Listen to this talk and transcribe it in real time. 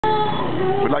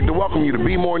We'd like to welcome you to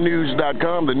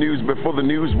BeMoreNews.com, the news before the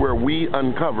news, where we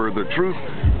uncover the truth.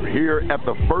 We're here at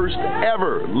the first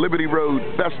ever Liberty Road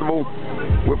Festival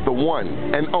with the one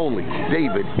and only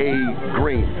David A.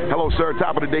 Green. Hello, sir.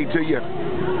 Top of the day to you.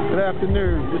 Good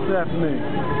afternoon. Good afternoon.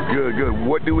 Good, good.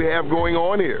 What do we have going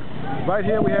on here? Right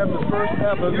here we have the first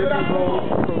ever Liberty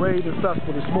Road Parade and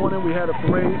Festival. This morning we had a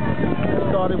parade that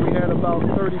started. We had about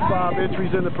 35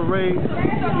 entries in the parade.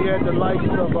 We had the likes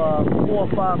of 4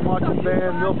 or 5 marching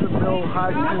band, Milford Mill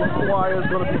High School choir is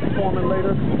going to be performing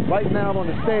later. Right now on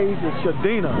the stage is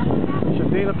Shadina.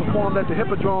 Shadina performed at the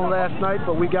Hippodrome last night,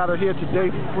 but we got her here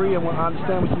today for free, and I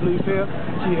understand when she leaves here,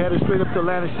 she headed straight up to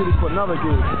Atlantic City for another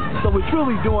gig. So we're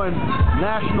truly doing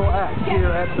national acts here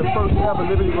at the first ever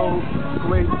Liberty Road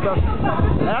Parade and Festival.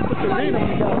 After Shadina,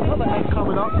 we got another act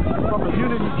coming up from the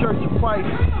Unity Church of Christ,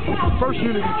 First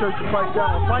Unity Church of Christ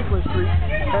down on Franklin Street,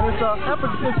 and it's a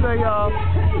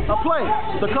play,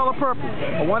 The Color Purple,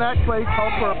 a one-act play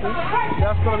called Purple.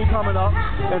 That's going to be coming up,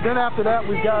 and then after that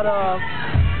we've got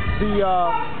the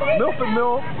Milford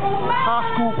Mill High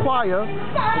School Choir,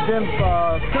 and then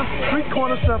Street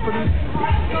Corner Symphony,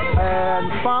 and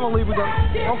finally we're going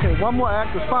to, one more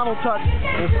act, the final touch,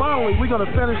 and finally we're going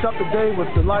to finish up the day with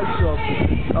the likes of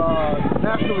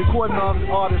national recording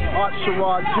artist Art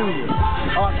Sherrod Jr.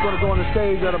 Art's going to go on the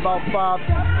stage at about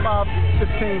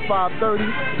 5:15, 5:30,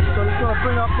 so it's going to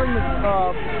bring the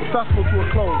festival to a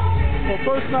close. For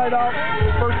first night out,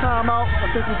 first time out,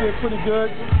 I think we did pretty good.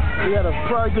 We had a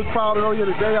pretty good crowd earlier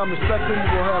today. I'm expecting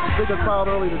we'll have a bigger crowd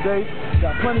early today.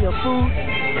 Got plenty of food.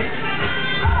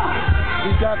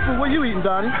 We've got food. What are you eating,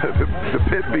 Donnie? the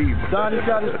pit beef. Donnie's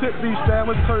got his pit beef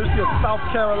sandwich, courtesy of South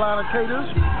Carolina Caters.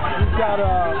 We've got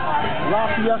La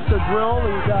Fiesta Grill.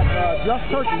 We've got Just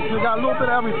Turkey. We've got a little bit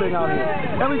of everything out here.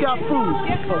 And we got food.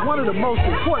 But one of the most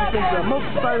important things that I'm most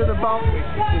excited about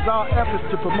is our efforts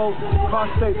to promote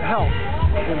prostate health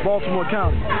in Baltimore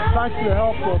County. Thanks to the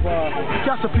help of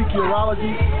Chesapeake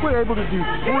Urology, we're able to do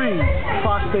free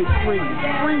prostate screening.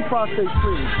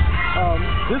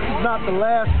 This is not the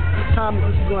last time that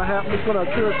this is going to happen. It's going to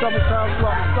occur several times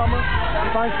throughout the summer.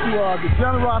 Thanks to the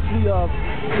generosity of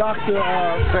Dr.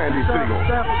 Sandy Siegel.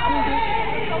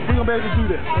 We're going to be able to do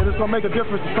this, and it's going to make a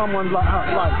difference in someone's life.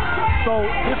 So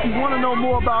if you want to know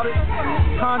more about it,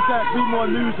 contact Be More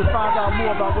News to find out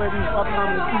more about where these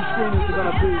upcoming free screenings are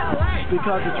going to be,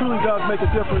 because it truly does make a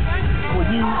difference for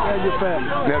you and your family.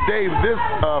 Now, Dave, this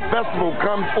festival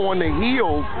comes on the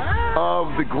heels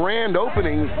of the grand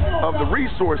opening of the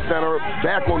Resource Center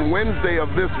back on Wednesday of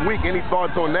this week. Any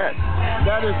thoughts on that?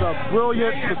 That is a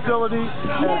brilliant facility,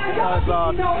 as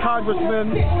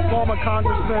former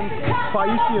Congressman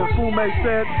Paisi Fume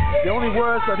said. The only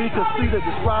words that he could see to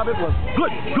describe it was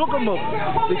good,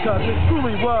 because it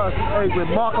truly was a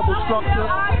remarkable structure.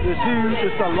 It's huge.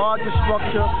 It's the largest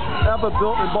structure ever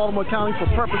built in Baltimore County for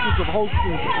purposes of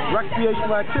hosting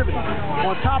recreational activity.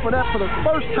 On top of that, for the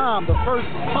first time, the first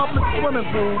public swimming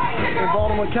pool in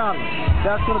Baltimore County.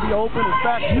 That's going to be open. In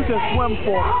fact, you can swim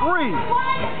for free.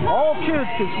 All kids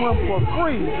can swim for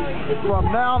free from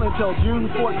now until June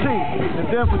 14th. And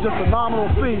then for just a nominal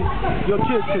fee, your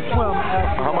kids can swim.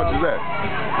 How much is that?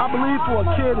 I believe for a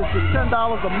kid it's just $10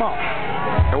 a month.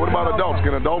 And what about adults?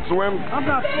 Can adults swim? I'm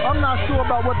not sure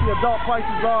about what the adult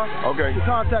prices are. Okay. You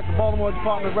contact the Baltimore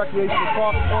Department of Recreation and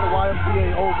Parks or the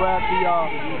YMCA over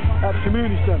at the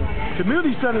Community Center.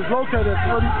 Community Center is located at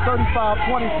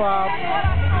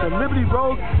 3525. The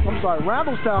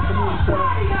Randallstown Community Center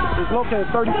is located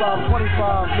at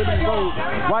 3525 Liberty Road,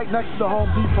 right next to Home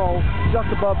Depot, just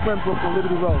above Friendsbrook on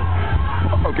Liberty Road.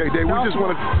 Okay, Dave, we just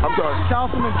want to, I'm sorry.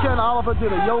 Councilman Ken Oliver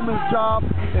did a yeoman's job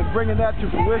in bringing that to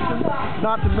fruition,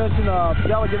 not to mention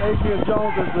Delegate Adrian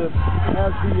Jones as the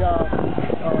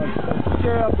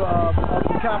chair of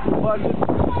the capital budget.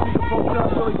 Speaker Pro Tem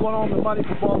really going on the money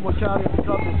for Baltimore County,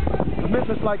 because of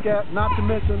commitments like that, not to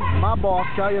mention my boss,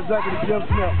 County Executive Jim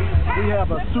Smith. We have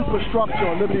a superstructure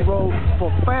on Liberty Road for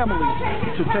families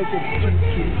to take it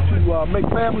to make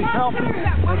families healthy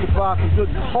and to provide some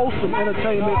good, wholesome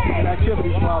entertainment and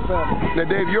activities for our families. Now,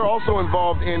 Dave, you're also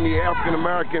involved in the African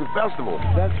American Festival.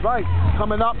 That's right.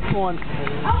 Coming up on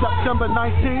September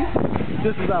 19th.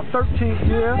 This is our 13th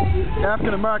year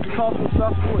African American Cultural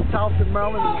Festival in Towson,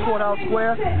 Maryland, in the Courthouse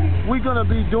Square. We're going to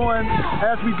be doing,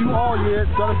 as we do all year,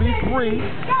 it's going to be free.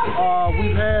 We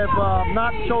have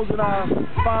not chosen our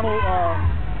final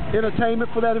entertainment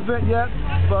for that event yet,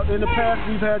 but in the past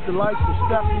we've had the likes of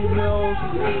Stephanie Mills,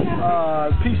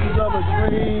 Pieces of a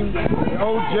Dream, the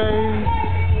OJs,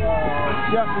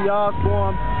 Jeffrey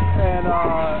Osborne, and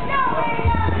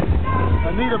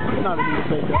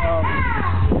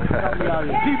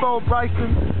Tebow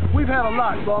Bryson. we've had a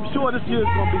lot, so I'm sure this year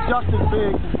is going to be just as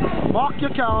big. Mark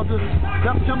your calendars,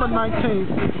 September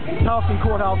 19th, Towson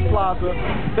Courthouse Plaza.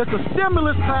 It's a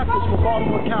stimulus package for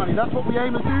Baltimore County. That's what we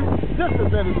aim to do. This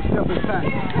event is a stimulus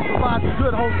package. Provides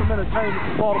good, wholesome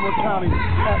entertainment for Baltimore County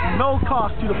at no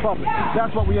cost to the public.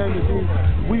 That's what we aim to do.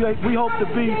 We hope to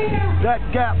be that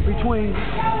gap between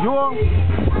your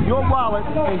wallet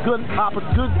and good,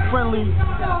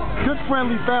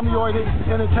 friendly, family-oriented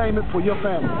entertainment for your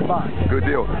family. Bye. Good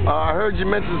deal. I heard you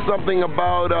mention something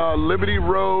about Liberty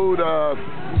Road.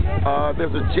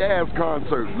 There's a jazz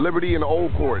concert, Liberty in the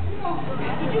Old Court,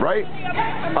 right?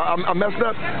 I messed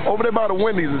up. Over there by the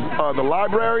Wendy's, the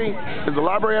library. Is the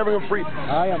library having a free?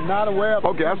 I am not aware of.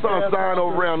 Okay, I saw a sign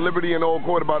over around Liberty in the Old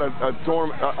Court about a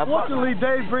tournament. Fortunately,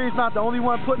 Dave Breed's not the only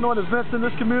one putting on events in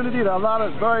this community. There are a lot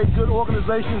of very good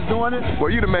organizations doing it. Well,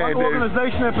 you the man, One Dave.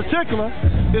 organization in particular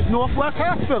is Northwest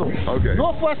Hospital. Okay.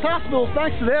 Northwest Hospital,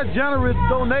 thanks to their generous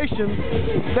donations,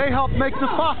 they help make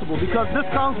this possible because this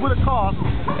comes with a cost,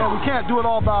 and we can't do it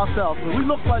all by ourselves. But we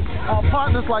look like our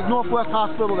partners like Northwest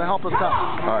Hospital to help us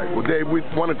out. All right. Well, Dave, we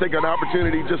want to take an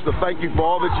opportunity just to thank you for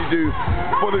all that you do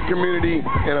for the community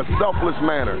in a selfless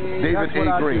manner. David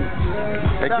A. Green.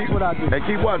 That's what I do. And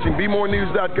keep watching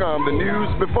BeMoreNews.com, the news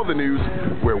before the news,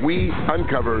 where we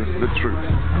uncover the truth.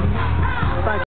 Thank you.